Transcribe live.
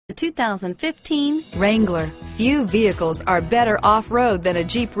The 2015 Wrangler. Few vehicles are better off-road than a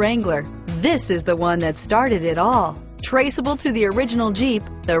Jeep Wrangler. This is the one that started it all. Traceable to the original Jeep,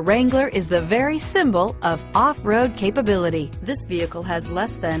 the Wrangler is the very symbol of off-road capability. This vehicle has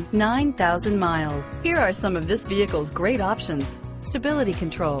less than 9,000 miles. Here are some of this vehicle's great options: stability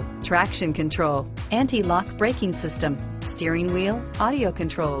control, traction control, anti-lock braking system, steering wheel audio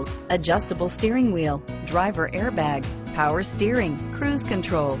controls, adjustable steering wheel, driver airbag, power steering, cruise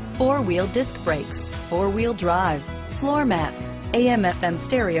control, four-wheel disc brakes, four-wheel drive, floor mats, AM/FM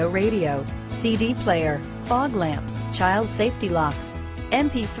stereo radio, CD player, fog lamps, child safety locks,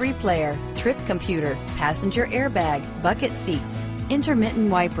 MP3 player, trip computer, passenger airbag, bucket seats, intermittent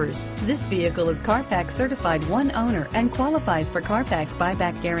wipers. This vehicle is Carfax certified one owner and qualifies for Carfax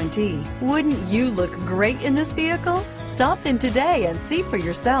buyback guarantee. Wouldn't you look great in this vehicle? Stop in today and see for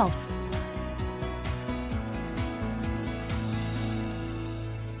yourself.